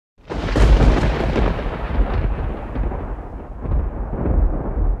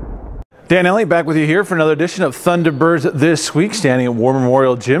Dan Elliott back with you here for another edition of Thunderbirds This Week, standing at War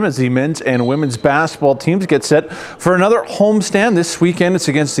Memorial Gym as the men's and women's basketball teams get set for another homestand this weekend. It's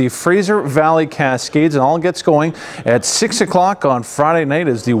against the Fraser Valley Cascades, and all gets going at 6 o'clock on Friday night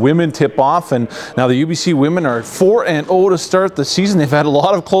as the women tip off. And now the UBC women are 4-0 to start the season. They've had a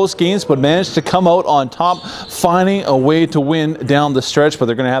lot of close games, but managed to come out on top, finding a way to win down the stretch. But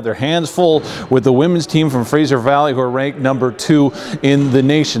they're going to have their hands full with the women's team from Fraser Valley, who are ranked number 2 in the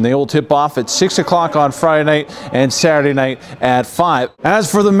nation. They will tip off at 6 o'clock on Friday night and Saturday night at 5.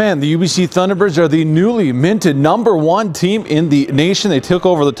 As for the men, the UBC Thunderbirds are the newly minted number 1 team in the nation. They took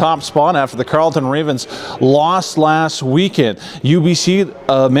over the top spot after the Carleton Ravens lost last weekend.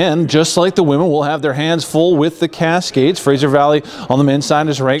 UBC men, just like the women, will have their hands full with the Cascades. Fraser Valley on the men's side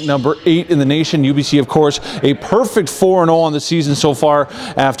is ranked number 8 in the nation. UBC, of course, a perfect 4-0 on the season so far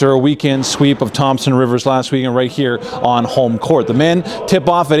after a weekend sweep of Thompson Rivers last weekend right here on home court. The men tip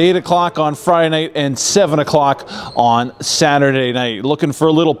off at 8 o'clock on Friday night and 7 o'clock on Saturday night. Looking for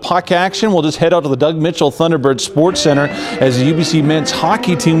a little puck action? We'll just head out to the Doug Mitchell Thunderbird Sports Center as the UBC men's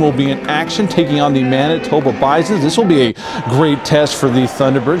hockey team will be in action taking on the Manitoba Bisons. This will be a great test for the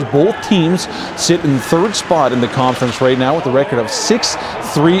Thunderbirds. Both teams sit in 3rd spot in the conference right now with a record of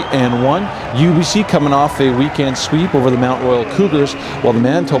 6-3-1. UBC coming off a weekend sweep over the Mount Royal Cougars, while the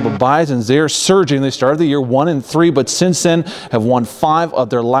Manitoba Bisons, they're surging. They started the year 1-3, but since then have won 5 of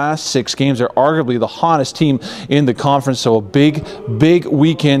their last 6 games. They're arguably the hottest team in the conference, so a big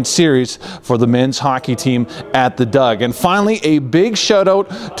weekend series for the men's hockey team at the Doug. And finally, a big shout out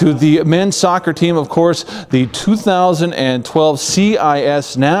to the men's soccer team, of course, the 2012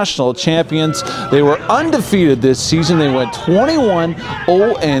 CIS national champions. They were undefeated this season. They went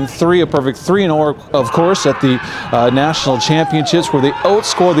 21-0-3, a perfect 3-0, of course, at the national championships, where they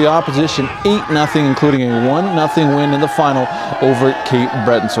outscored the opposition 8-0, including a 1-0 win in the final over Cape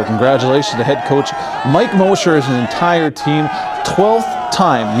Breton. So congratulations to head coach Mike Mosher and his entire team. 12th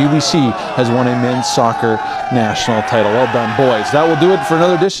time UBC has won a men's soccer national title. Well done, boys. That will do it for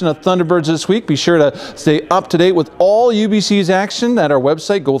another edition of Thunderbirds This Week. Be sure to stay up to date with all UBC's action at our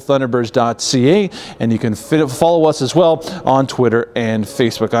website, gothunderbirds.ca, and you can follow us as well on Twitter and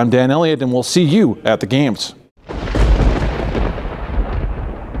Facebook. I'm Dan Elliott, and we'll see you at the games.